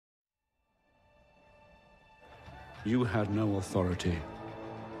You had no authority.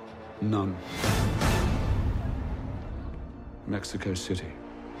 None. Mexico City.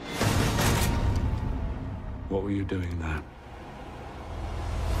 What were you doing there?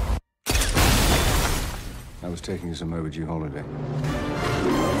 I was taking some overdue holiday.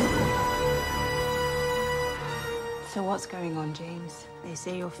 So what's going on, James? They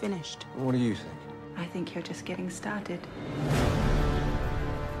say you're finished. What do you think? I think you're just getting started.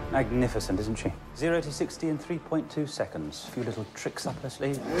 Magnificent, isn't she? 0 to 60 in 3.2 seconds. A few little tricks up her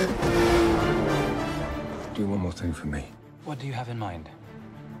sleeve. Do one more thing for me. What do you have in mind?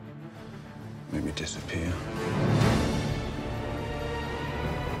 Make me disappear.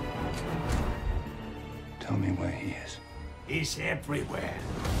 Tell me where he is. He's everywhere.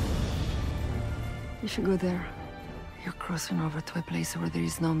 If you go there, you're crossing over to a place where there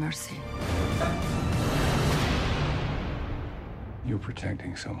is no mercy. You're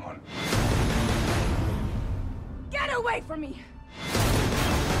protecting someone. Get away from me!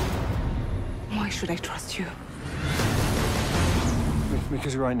 Why should I trust you?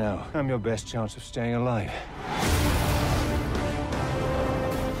 Because right now, I'm your best chance of staying alive.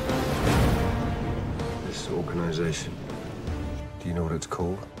 This organization, do you know what it's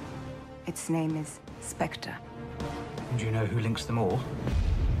called? Its name is Spectre. Do you know who links them all?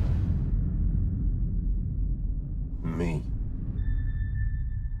 Me.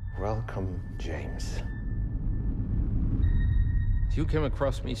 Welcome, James. You came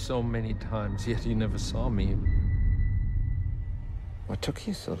across me so many times, yet you never saw me. What took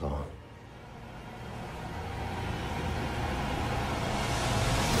you so long?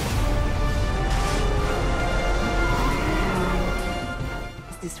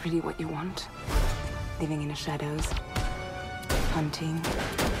 Is this really what you want? Living in the shadows? Hunting?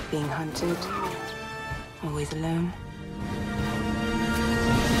 Being hunted? Always alone?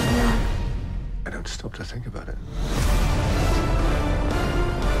 I don't stop to think about it.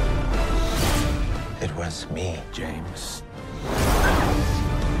 It was me, James.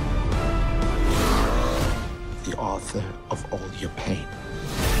 The author of all your pain.